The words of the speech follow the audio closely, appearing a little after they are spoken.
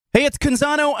Hey, it's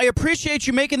Canzano. I appreciate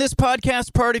you making this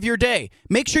podcast part of your day.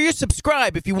 Make sure you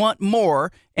subscribe if you want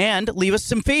more and leave us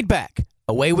some feedback.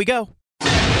 Away we go.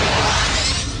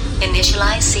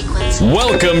 Initialize sequence.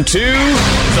 Welcome to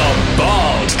The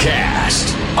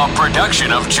Baldcast, a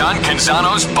production of John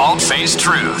Canzano's Bald-Faced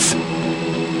Truth.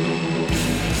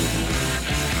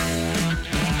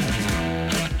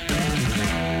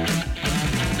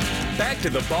 Back to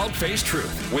The Bald-Faced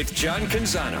Truth with John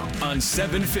Canzano on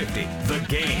 750 The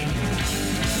Game.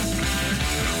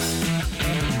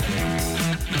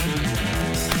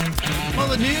 Well,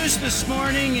 the news this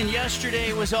morning and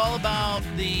yesterday was all about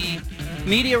the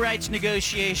media rights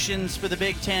negotiations for the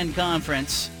Big Ten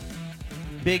Conference.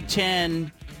 Big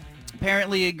Ten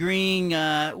apparently agreeing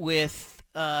with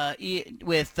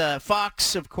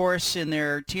Fox, of course, in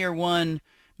their Tier 1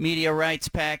 media rights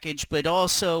package, but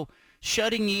also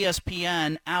shutting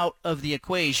ESPN out of the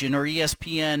equation, or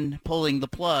ESPN pulling the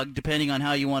plug, depending on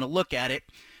how you want to look at it.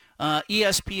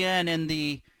 ESPN and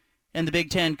the Big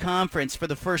Ten Conference, for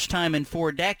the first time in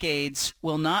 4 decades,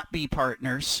 will not be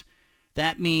partners.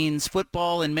 That means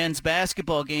football and men's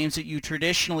basketball games that you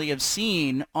traditionally have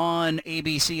seen on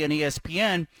ABC and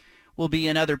ESPN will be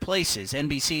in other places,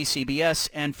 NBC, CBS,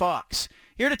 and Fox.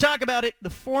 Here to talk about it, the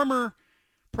former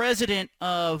president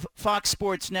of Fox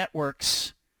Sports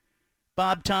Networks,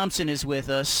 Bob Thompson, is with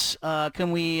us.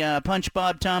 Can we punch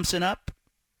Bob Thompson up?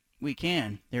 We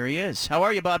can. There he is. How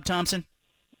are you, Bob Thompson?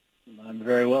 I'm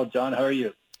very well, John. How are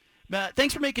you?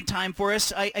 Thanks for making time for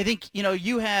us. I think,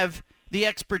 you have the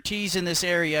expertise in this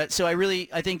area, so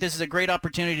I think this is a great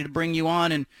opportunity to bring you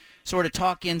on and sort of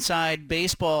talk inside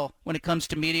baseball when it comes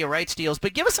to media rights deals.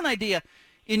 But give us an idea,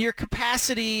 in your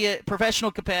capacity, professional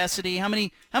capacity, how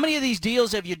many of these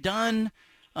deals have you done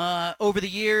over the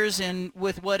years, and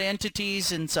with what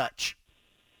entities and such?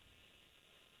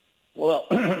 Well,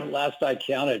 last I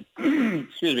counted,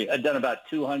 I've done about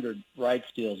 200 rights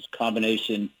deals,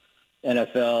 combination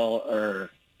NFL or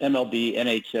MLB,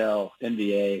 NHL,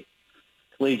 NBA,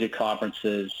 collegiate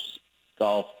conferences,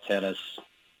 golf, tennis,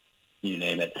 you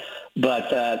name it.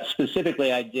 But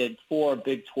specifically, I did 4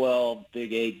 Big 12,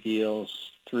 Big 8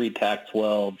 deals, 3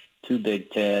 Pac-12, 2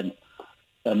 Big 10,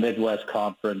 a Midwest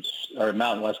Conference, or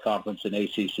Mountain West Conference, an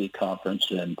ACC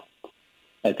Conference, and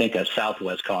I think a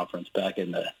Southwest Conference back in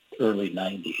the early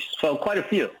 90s. So quite a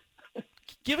few.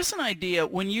 Give us an idea,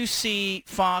 when you see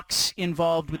Fox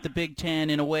involved with the Big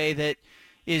Ten in a way that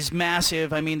is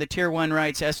massive. I mean, the Tier 1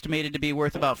 rights estimated to be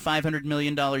worth about $500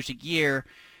 million a year.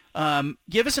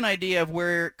 Give us an idea of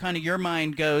where kind of your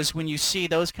mind goes when you see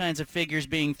those kinds of figures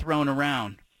being thrown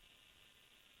around.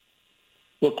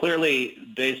 Well, clearly,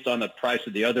 based on the price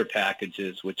of the other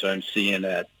packages, which I'm seeing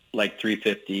at like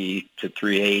 $350 to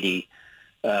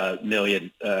 $380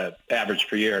 million average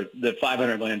per year, the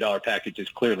 $500 million package is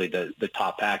clearly the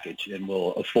top package and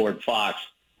will afford Fox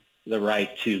the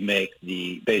right to make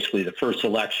basically the first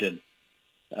selection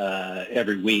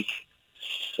every week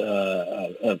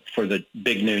for the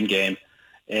big noon game,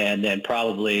 and then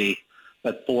probably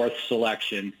a 4th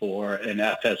selection for an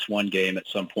FS1 game at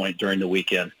some point during the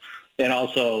weekend. And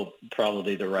also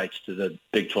probably the rights to the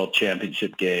Big 12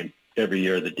 championship game every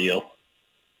year of the deal.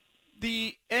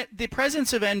 The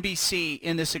presence of NBC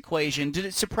in this equation, did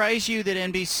it surprise you that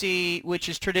NBC, which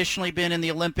has traditionally been in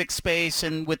the Olympic space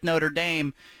and with Notre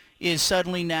Dame, is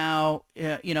suddenly now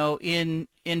in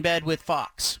bed with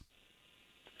Fox?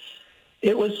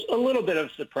 It was a little bit of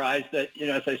a surprise that,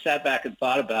 as I sat back and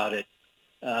thought about it,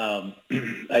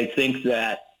 I think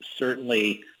that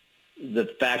certainly the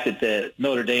fact that the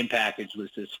Notre Dame package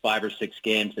was just 5 or 6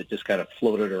 games that just kind of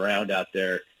floated around out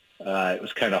there, it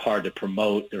was kind of hard to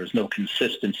promote. There was no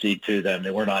consistency to them. They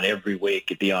weren't on every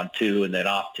week. It'd be on 2 and then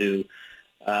off 2.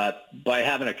 By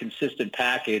having a consistent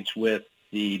package with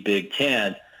the Big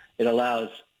Ten, it allows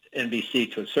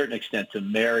NBC to a certain extent to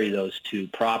marry those 2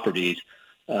 properties.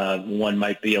 One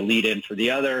might be a lead-in for the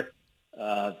other.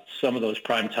 Some of those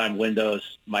primetime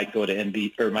windows might go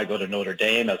to might go to Notre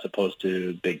Dame as opposed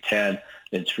to Big Ten.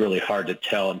 It's really hard to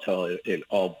tell until it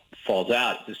all falls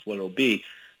out just what it'll be.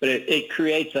 But it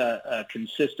creates a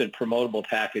consistent promotable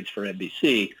package for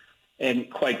NBC.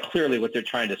 And quite clearly what they're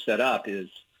trying to set up is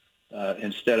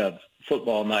instead of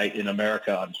football night in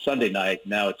America on Sunday night,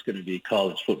 now it's going to be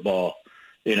college football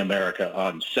in America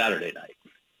on Saturday night.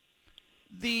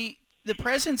 The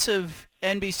presence of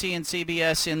NBC and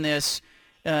CBS in this,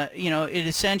 it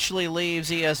essentially leaves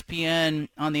ESPN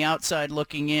on the outside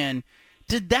looking in.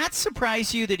 Did that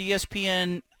surprise you that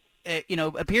ESPN,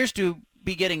 appears to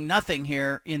be getting nothing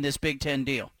here in this Big Ten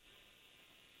deal?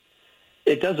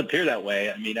 It does appear that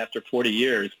way. I mean, after 40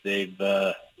 years, they've,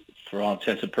 for all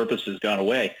intents and purposes, gone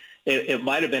away. it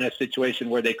might have been a situation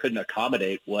where they couldn't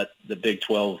accommodate what the Big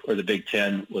 12 or the Big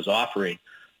 10 was offering.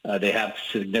 They have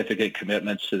significant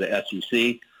commitments to the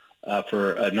SEC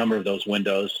for a number of those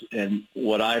windows. And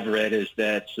what I've read is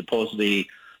that supposedly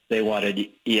they wanted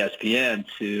ESPN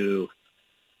to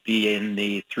be in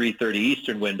the 3:30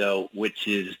 Eastern window, which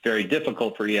is very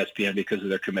difficult for ESPN because of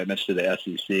their commitments to the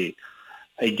SEC.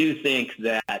 I do think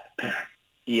that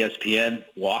ESPN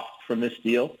walked from this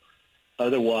deal.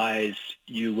 Otherwise,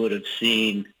 you would have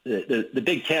seen the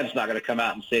Big Ten's not going to come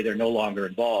out and say they're no longer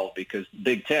involved, because the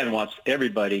Big Ten wants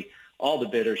everybody, all the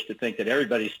bidders, to think that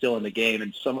everybody's still in the game,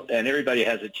 and everybody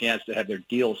has a chance to have their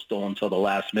deal stolen until the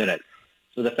last minute.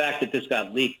 So the fact that this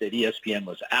got leaked, that ESPN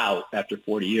was out after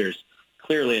 40 years,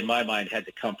 clearly in my mind had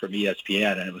to come from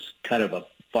ESPN, and it was kind of a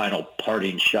final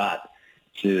parting shot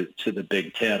to the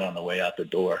Big Ten on the way out the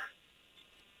door.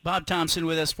 Bob Thompson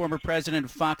with us, former president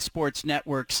of Fox Sports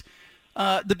Networks.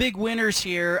 The big winners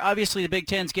here, obviously the Big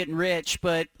Ten's getting rich,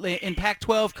 but in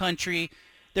Pac-12 country,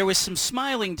 there was some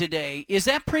smiling today. Is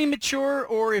that premature,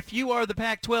 or if you are the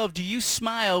Pac-12, do you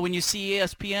smile when you see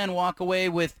ESPN walk away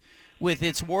with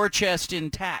its war chest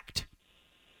intact?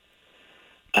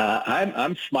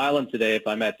 I'm smiling today if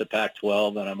I'm at the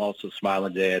Pac-12, and I'm also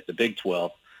smiling today at the Big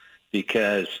 12,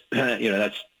 because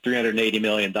that's $380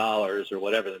 million or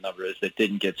whatever the number is that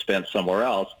didn't get spent somewhere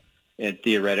else, and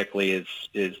theoretically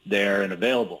is there and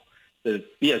available. The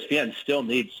ESPN still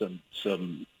needs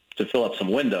some to fill up some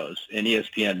windows, and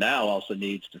ESPN now also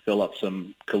needs to fill up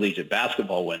some collegiate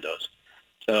basketball windows.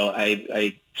 So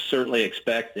I certainly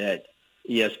expect that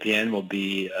ESPN will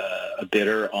be a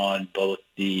bidder on both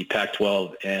the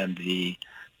Pac-12 and the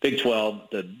Big 12.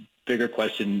 The bigger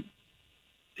question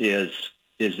is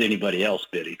anybody else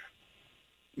bidding?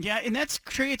 Yeah, and that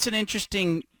creates an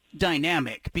interesting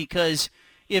dynamic, because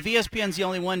if ESPN's the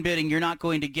only one bidding, you're not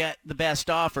going to get the best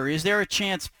offer. Is there a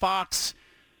chance Fox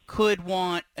could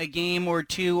want a game or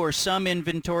two or some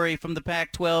inventory from the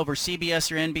Pac-12 or CBS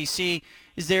or NBC?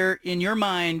 Is there, in your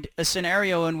mind, a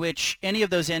scenario in which any of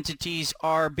those entities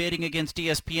are bidding against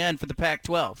ESPN for the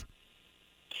Pac-12?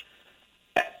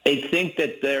 I think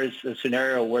that there's a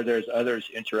scenario where there's others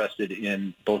interested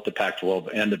in both the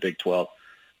Pac-12 and the Big 12.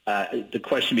 The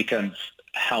question becomes,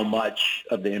 how much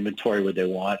of the inventory would they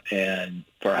want, and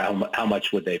for how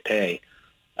much would they pay?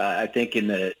 I think in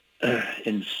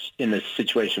the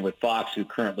situation with Fox, who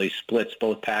currently splits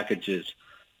both packages,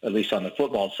 at least on the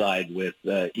football side, with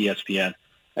ESPN,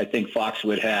 I think Fox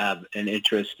would have an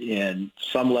interest in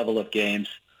some level of games,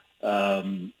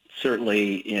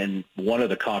 certainly in one of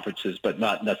the conferences, but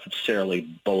not necessarily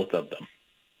both of them.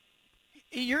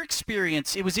 Your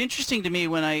experience, it was interesting to me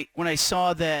when I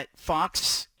saw that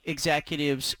Fox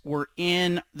executives were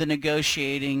in the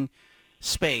negotiating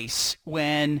space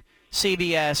when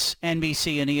CBS,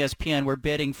 NBC, and ESPN were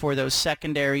bidding for those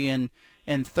secondary and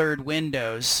third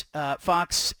windows.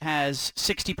 Fox has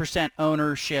 60%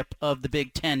 ownership of the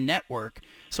Big Ten network,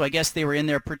 so I guess they were in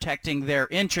there protecting their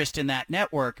interest in that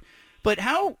network. But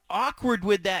how awkward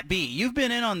would that be? You've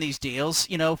been in on these deals.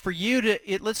 For you to,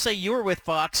 let's say you were with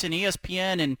Fox and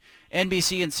ESPN and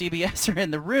NBC and CBS are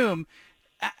in the room.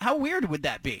 How weird would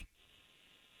that be?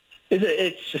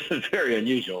 It's very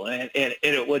unusual, and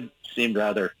it would seem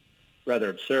rather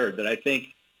absurd. But I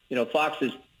think, Fox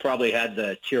has probably had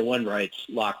the Tier 1 rights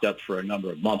locked up for a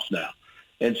number of months now.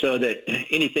 And so that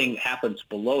anything happens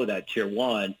below that Tier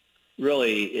 1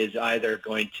 really is either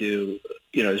going to,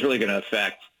 is really going to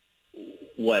affect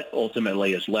what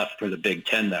ultimately is left for the Big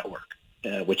Ten network,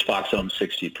 which Fox owns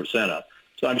 60% of.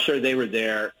 So I'm sure they were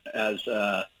there as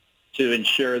to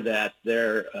ensure that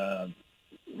their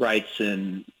rights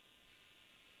and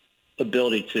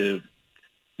ability to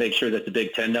make sure that the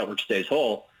Big Ten network stays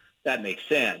whole. That makes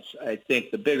sense. I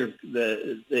think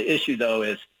the issue, though,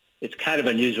 is it's kind of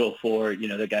unusual for,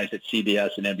 the guys at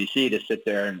CBS and NBC to sit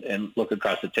there and look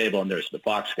across the table, and there's the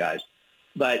Fox guys.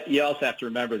 But you also have to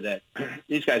remember that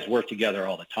these guys work together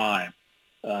all the time.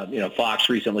 Fox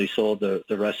recently sold the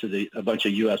rest of a bunch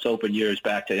of U.S. Open years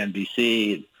back to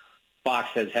NBC. Fox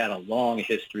has had a long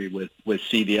history with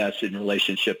CBS in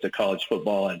relationship to college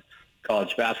football and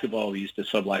college basketball. We used to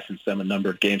sublicense them a number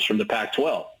of games from the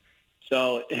Pac-12.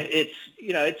 So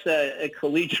it's a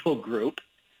collegial group,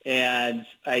 and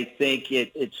I think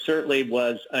it certainly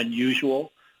was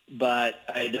unusual, but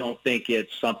I don't think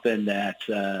it's something that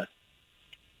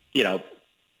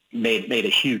made a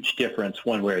huge difference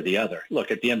one way or the other.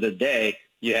 Look, at the end of the day,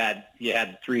 you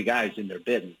had three guys in there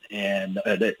bidding, and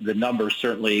the numbers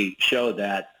certainly show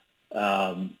that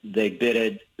they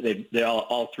bidded. They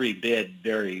all three bid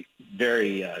very,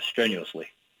 very strenuously.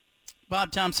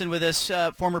 Bob Thompson with us,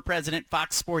 former president,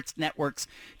 Fox Sports Networks.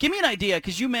 Give me an idea,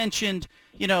 because you mentioned,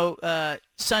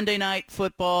 Sunday night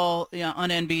football on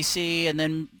NBC and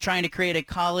then trying to create a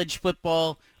college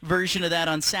football version of that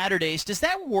on Saturdays. Does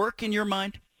that work in your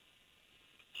mind?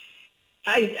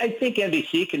 I think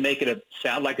NBC can make it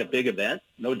sound like a big event,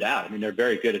 no doubt. I mean, they're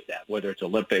very good at that, whether it's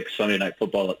Olympics, Sunday night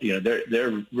football.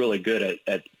 They're really good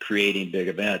at creating big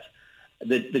events.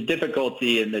 The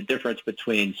difficulty and the difference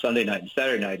between Sunday night and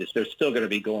Saturday night is they're still going to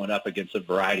be going up against a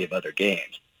variety of other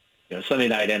games. Sunday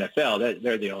night NFL,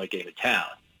 they're the only game in town.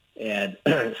 And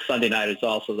Sunday night is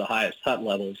also the highest HUT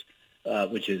levels,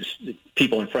 which is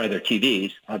people in front of their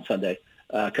TVs on Sunday,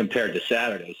 compared to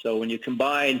Saturday. So when you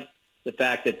combine the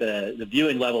fact that the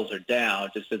viewing levels are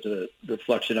down, just as a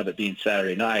reflection of it being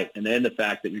Saturday night, and then the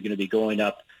fact that you're going to be going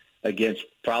up against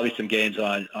probably some games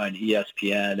on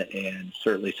ESPN and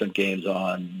certainly some games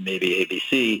on maybe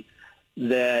ABC,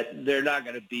 that they're not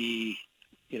going to be,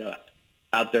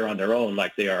 out there on their own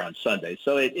like they are on Sunday.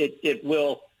 So it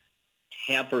will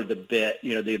hamper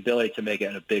the ability to make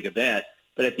it a big event.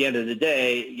 But at the end of the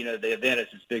day, the event is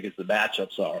as big as the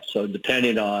matchups are. So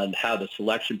depending on how the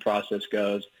selection process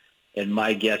goes, and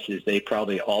my guess is they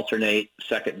probably alternate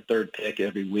second and third pick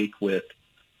every week with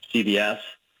CBS.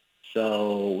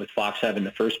 So with Fox having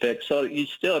the first pick. So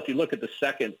if you look at the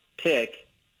second pick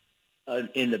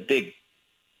in the Big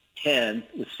Ten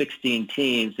with 16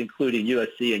 teams, including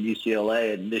USC and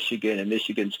UCLA and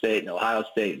Michigan State and Ohio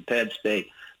State and Penn State,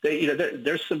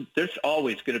 there's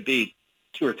always going to be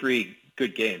 2 or 3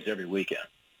 good games every weekend.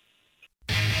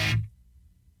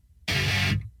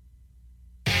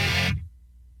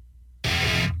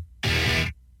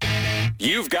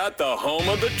 You've got the home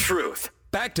of the truth.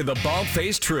 Back to the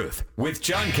Bald-Faced Truth with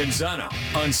John Canzano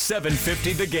on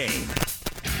 750 The Game.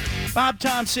 Bob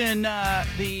Thompson,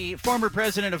 the former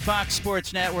president of Fox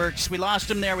Sports Networks. We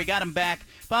lost him there. We got him back.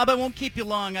 Bob, I won't keep you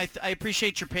long. I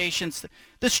appreciate your patience.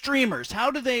 The streamers,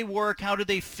 how do they work? How do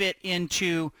they fit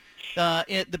into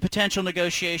the potential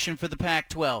negotiation for the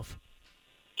Pac-12?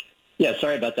 Yeah,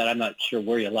 sorry about that. I'm not sure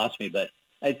where you lost me, but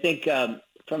I think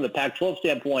from the Pac-12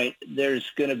 standpoint, there's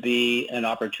going to be an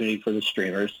opportunity for the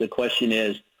streamers. The question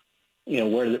is,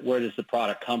 where does the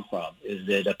product come from? Is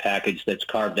it a package that's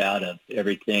carved out of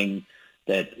everything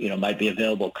that, might be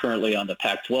available currently on the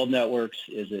Pac-12 networks?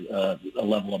 Is it a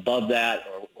level above that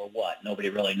or what? Nobody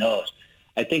really knows.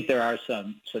 I think there are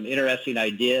some interesting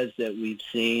ideas that we've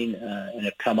seen and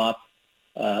have come up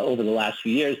over the last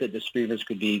few years that the streamers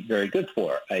could be very good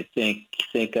for. I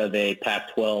think of a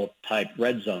Pac-12 type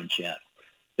red zone channel.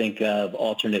 Think of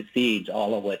alternate feeds,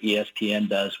 all of what ESPN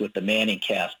does with the Manning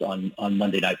cast on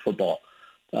Monday Night Football,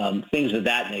 things of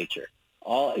that nature.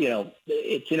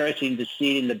 It's interesting to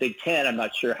see in the Big Ten. I'm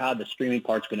not sure how the streaming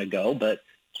part's going to go, but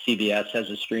CBS has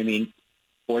a streaming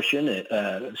portion,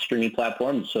 a streaming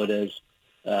platform, and so does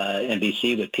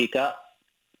NBC with Peacock.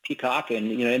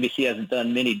 And NBC hasn't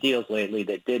done many deals lately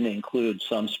that didn't include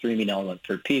some streaming element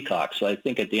for Peacock. So I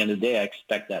think at the end of the day, I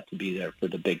expect that to be there for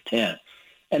the Big Ten.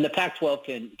 And the Pac-12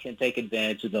 can take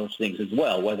advantage of those things as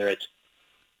well, whether it's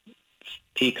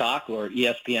Peacock or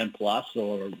ESPN Plus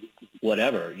or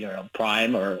whatever,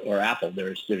 Prime or Apple.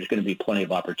 There's going to be plenty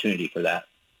of opportunity for that.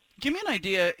 Give me an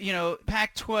idea,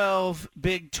 Pac-12,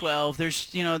 Big 12, there's,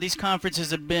 these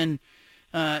conferences have been,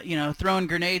 throwing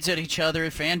grenades at each other.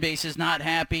 Fan base is not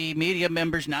happy. Media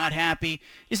members not happy.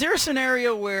 Is there a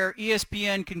scenario where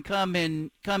ESPN can come in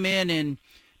and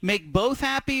make both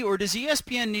happy, or does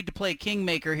ESPN need to play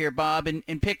kingmaker here, Bob,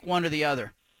 and pick one or the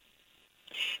other?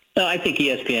 No, I think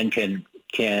ESPN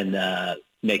can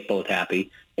make both happy.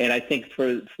 And I think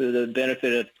for the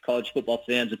benefit of college football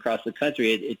fans across the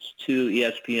country, it's to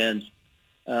ESPN's.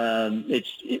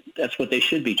 That's what they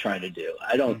should be trying to do.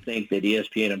 I don't think that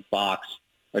ESPN and Fox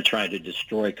are trying to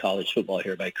destroy college football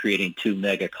here by creating 2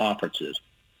 mega conferences.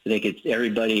 I think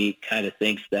everybody kind of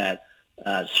thinks that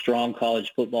strong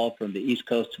college football from the East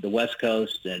Coast to the West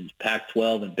Coast and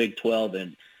Pac-12 and Big 12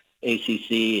 and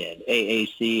ACC and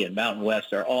AAC and Mountain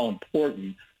West are all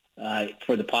important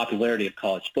for the popularity of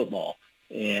college football.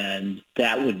 And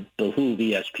that would behoove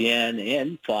ESPN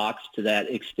and Fox to that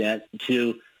extent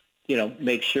to,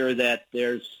 make sure that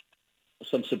there's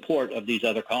some support of these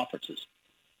other conferences.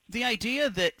 The idea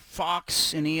that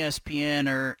Fox and ESPN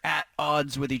are at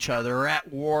odds with each other or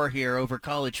at war here over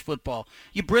college football,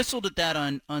 you bristled at that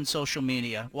on social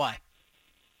media. Why?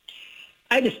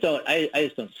 I just don't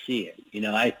see it.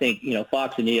 I think,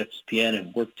 Fox and ESPN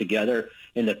have worked together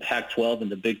in the Pac-12 and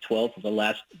the Big 12 for the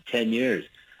last 10 years.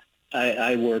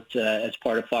 I worked as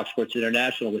part of Fox Sports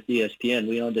International with ESPN.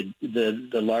 We owned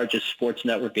the largest sports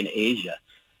network in Asia.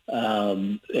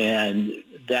 And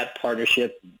that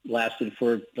partnership lasted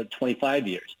for 25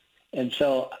 years. And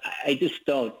so I just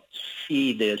don't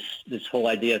see this whole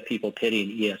idea of people pitting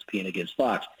ESPN against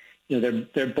Fox. You know,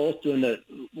 they're both doing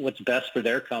what's best for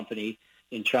their company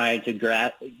in trying to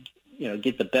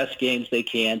get the best games they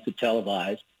can to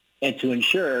televise and to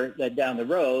ensure that down the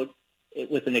road,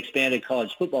 with an expanded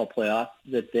college football playoff,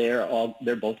 that they're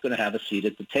both going to have a seat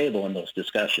at the table in those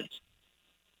discussions.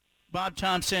 Bob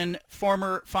Thompson,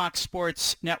 former Fox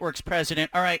Sports Network's president.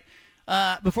 All right,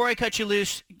 before I cut you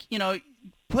loose,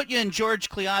 put you in George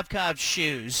Kliavkov's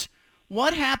shoes.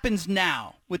 What happens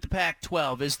now with the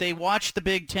Pac-12 as they watch the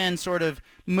Big Ten sort of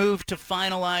move to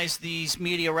finalize these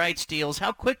media rights deals?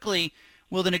 How quickly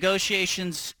will the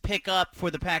negotiations pick up for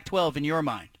the Pac-12 in your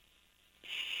mind?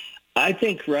 I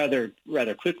think rather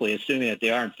quickly, assuming that they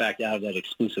are in fact out of that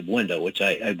exclusive window, which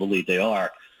I believe they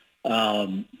are.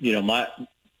 My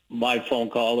phone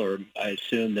call, or I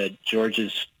assume that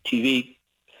George's TV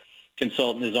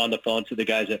consultant is on the phone to the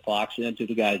guys at Fox and to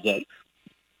the guys at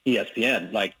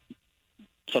ESPN, like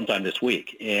sometime this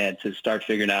week, and to start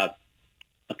figuring out,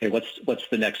 okay, what's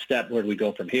the next step? Where do we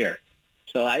go from here?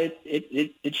 So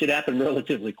it should happen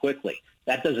relatively quickly.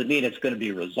 That doesn't mean it's going to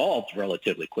be resolved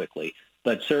relatively quickly,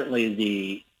 but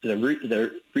certainly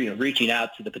the reaching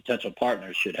out to the potential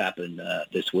partners should happen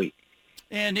this week.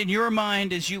 And in your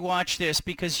mind, as you watch this,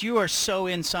 because you are so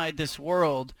inside this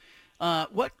world,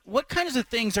 what kinds of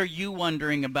things are you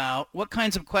wondering about? What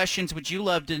kinds of questions would you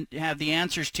love to have the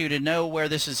answers to know where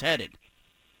this is headed?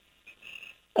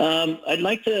 I'd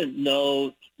like to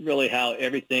know really how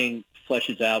everything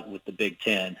fleshes out with the Big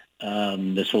Ten,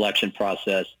 the selection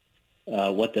process,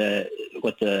 what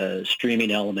the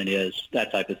streaming element is,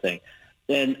 that type of thing.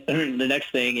 Then the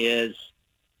next thing is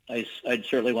I'd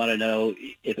certainly want to know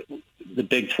if the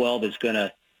Big 12 is going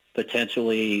to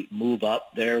potentially move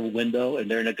up their window and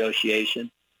their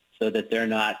negotiation so that they're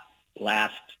not the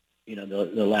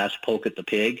last poke at the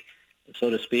pig, so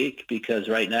to speak, because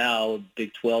right now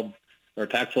Big 12 or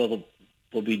Pac-12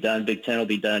 will be done, Big 10 will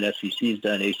be done, SEC's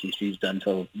done, ACC's done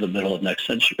until the middle of next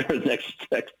century or next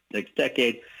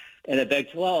decade, and the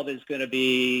Big 12 is going to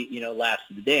be last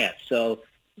of the dance. So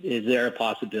is there a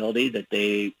possibility that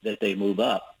they move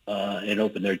up and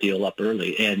open their deal up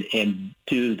early, and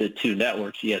do the two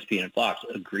networks, ESPN and Fox,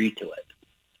 agree to it?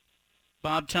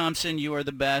 Bob Thompson, you are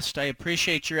the best. I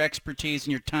appreciate your expertise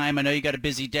and your time. I know you got a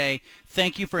busy day.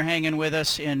 Thank you for hanging with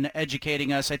us and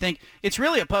educating us. I think it's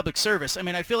really a public service. I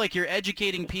mean, I feel like you're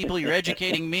educating people. You're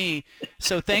educating me.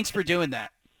 So thanks for doing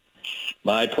that.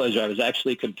 My pleasure. I was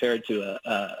actually compared to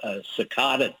a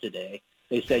cicada today.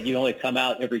 They said you only come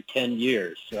out every 10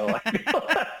 years. So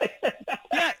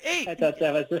yeah, hey, I thought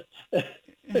that was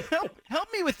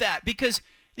help me with that, because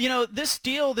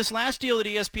this last deal that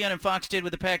ESPN and Fox did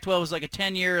with the Pac-12 was like a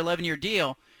 10-year, 11-year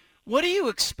deal. What do you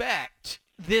expect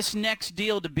this next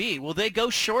deal to be? Will they go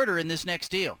shorter in this next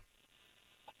deal?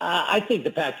 I think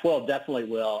the Pac-12 definitely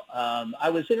will. I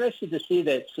was interested to see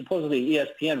that supposedly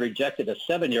ESPN rejected a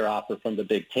 7-year offer from the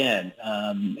Big Ten.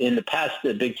 In the past,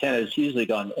 the Big Ten has usually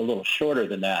gone a little shorter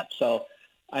than that. So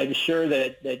I'm sure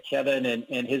that Kevin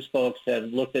and his folks have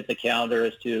looked at the calendar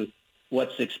as to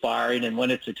what's expiring and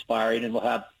when it's expiring, and will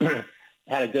have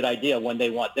had a good idea when they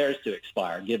want theirs to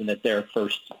expire, given that they're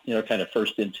first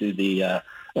into the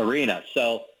arena.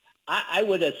 So I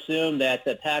would assume that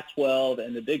the Pac-12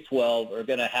 and the Big 12 are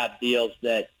going to have deals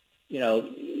that,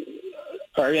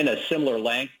 are in a similar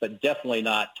length, but definitely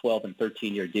not 12 and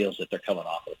 13-year deals that they're coming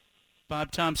off of.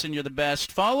 Bob Thompson, you're the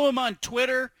best. Follow him on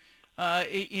Twitter.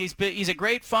 He's a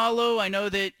great follow. I know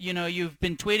that, you've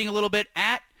been tweeting a little bit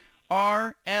at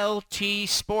RLT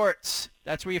Sports.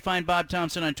 That's where you find Bob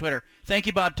Thompson on Twitter. Thank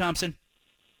you, Bob Thompson.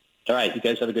 All right. You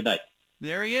guys have a good night.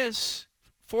 There he is,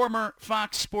 former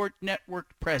Fox Sports Network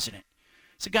president.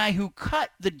 It's a guy who cut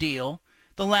the deal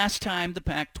the last time the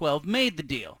Pac-12 made the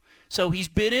deal. So he's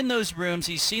been in those rooms.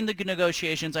 He's seen the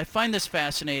negotiations. I find this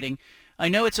fascinating. I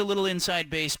know it's a little inside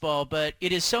baseball, but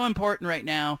it is so important right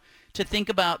now to think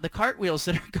about the cartwheels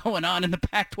that are going on in the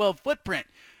Pac-12 footprint.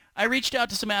 I reached out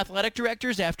to some athletic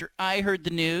directors after I heard the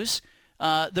news.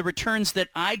 The returns that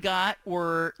I got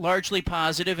were largely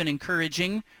positive and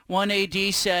encouraging. One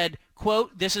AD said,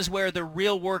 quote, "This is where the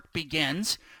real work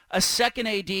begins." A second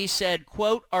AD said,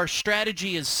 quote, "Our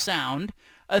strategy is sound."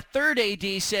 A third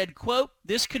AD said, quote,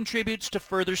 "This contributes to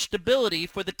further stability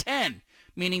for the 10,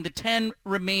 meaning the 10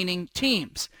 remaining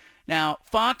teams." Now,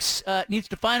 Fox needs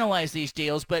to finalize these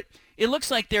deals, but it looks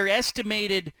like their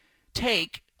estimated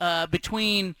take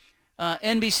between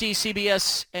NBC,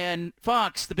 CBS, and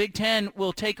Fox, the Big Ten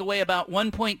will take away about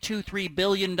 $1.23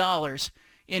 billion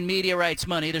in media rights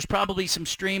money. There's probably some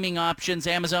streaming options,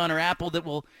 Amazon or Apple, that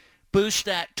will boost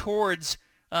that towards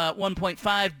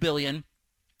 $1.5 billion.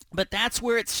 But that's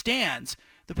where it stands.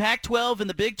 The Pac-12 and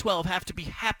the Big 12 have to be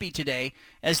happy today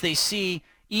as they see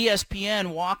ESPN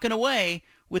walking away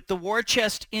with the war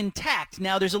chest intact.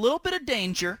 Now, there's a little bit of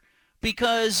danger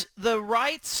because the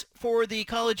rights for the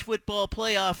College Football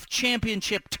Playoff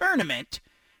Championship Tournament,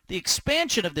 the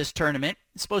expansion of this tournament,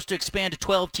 is supposed to expand to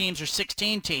 12 teams or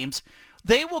 16 teams,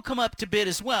 they will come up to bid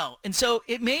as well. And so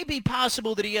it may be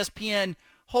possible that ESPN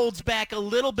holds back a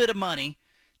little bit of money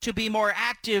to be more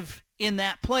active in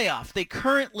that playoff. They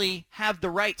currently have the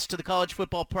rights to the College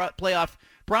Football Playoff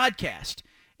broadcast.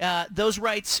 Those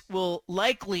rights will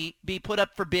likely be put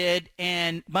up for bid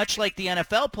and, much like the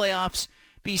NFL playoffs,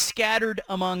 be scattered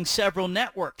among several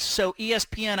networks. So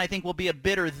ESPN, I think, will be a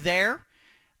bidder there,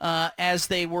 as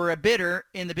they were a bidder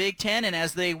in the Big Ten and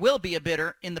as they will be a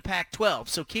bidder in the Pac-12.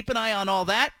 So keep an eye on all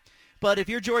that. But if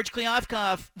you're George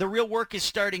Kliavkoff, the real work is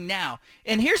starting now.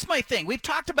 And here's my thing. We've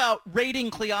talked about rating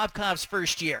Kliavkoff's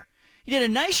first year. He did a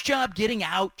nice job getting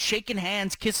out, shaking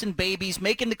hands, kissing babies,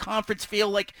 making the conference feel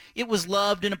like it was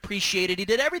loved and appreciated. He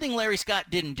did everything Larry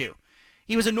Scott didn't do.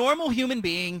 He was a normal human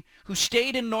being who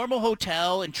stayed in a normal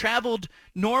hotel and traveled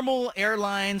normal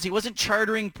airlines. He wasn't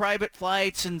chartering private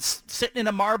flights and sitting in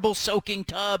a marble soaking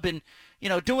tub and,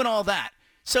 doing all that.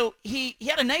 So he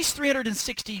had a nice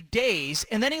 360 days,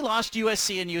 and then he lost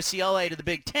USC and UCLA to the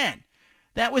Big Ten.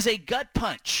 That was a gut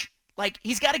punch. Like,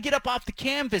 he's got to get up off the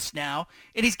canvas now,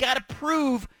 and he's got to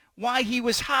prove why he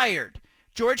was hired.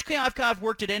 George Kliavkoff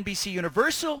worked at NBC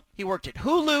Universal. He worked at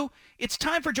Hulu. It's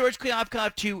time for George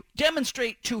Kliavkoff to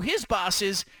demonstrate to his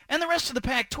bosses and the rest of the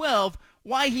Pac-12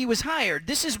 why he was hired.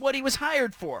 This is what he was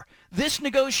hired for. This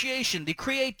negotiation, the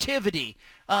creativity,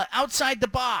 outside the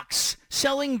box,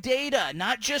 selling data,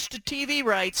 not just to TV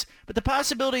rights, but the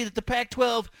possibility that the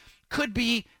Pac-12 could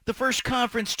be the first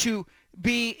conference to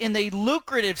be in the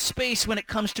lucrative space when it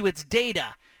comes to its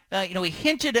data. He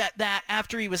hinted at that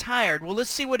after he was hired. Well, let's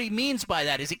see what he means by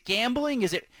that. Is it gambling?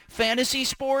 Is it fantasy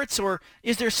sports? Or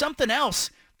is there something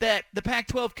else that the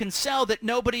Pac-12 can sell that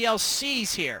nobody else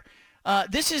sees here?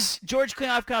 This is George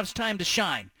Kliavkoff's time to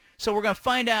shine. So we're going to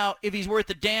find out if he's worth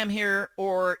a damn here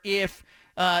or if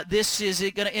this is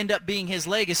going to end up being his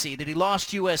legacy, that he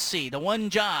lost USC, the one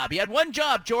job. He had one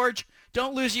job, George.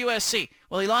 Don't lose USC.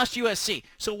 Well, he lost USC.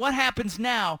 So what happens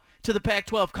now to the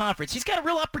Pac-12 conference? He's got a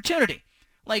real opportunity.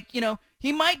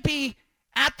 He might be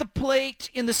at the plate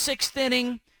in the sixth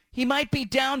inning. He might be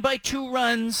down by 2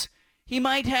 runs. He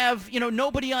might have,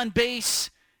 nobody on base.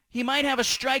 He might have a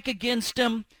strike against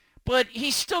him. But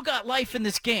he's still got life in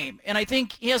this game. And I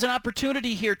think he has an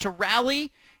opportunity here to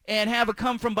rally and have a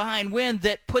come-from-behind win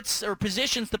that puts or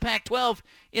positions the Pac-12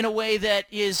 in a way that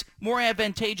is more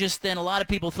advantageous than a lot of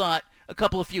people thought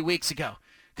a few weeks ago.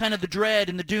 Kind of the dread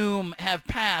and the doom have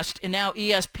passed, and now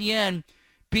ESPN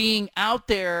being out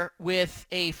there with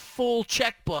a full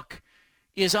checkbook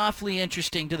is awfully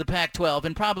interesting to the Pac-12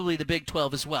 and probably the Big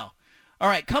 12 as well. All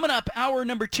right, coming up, hour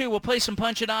number 2, we'll play some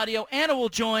Punch It audio. Anna will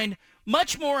join.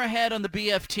 Much more ahead on the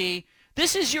BFT.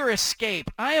 This is your escape.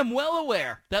 I am well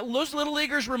aware that those Little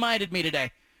Leaguers reminded me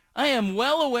today. I am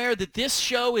well aware that this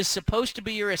show is supposed to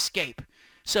be your escape.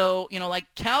 So, like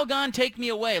Calgon, take me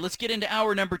away. Let's get into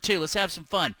hour number 2. Let's have some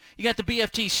fun. You got the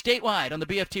BFT statewide on the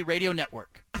BFT Radio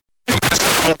Network.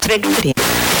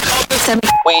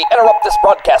 We interrupt this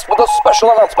broadcast with a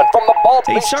special announcement from the Bald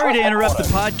Face. Hey, sorry to interrupt the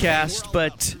podcast,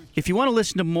 but if you want to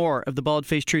listen to more of the Bald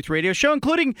Face Truth Radio Show,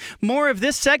 including more of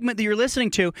this segment that you're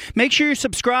listening to, make sure you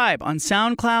subscribe on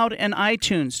SoundCloud and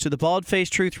iTunes to the Bald Face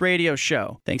Truth Radio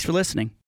Show. Thanks for listening.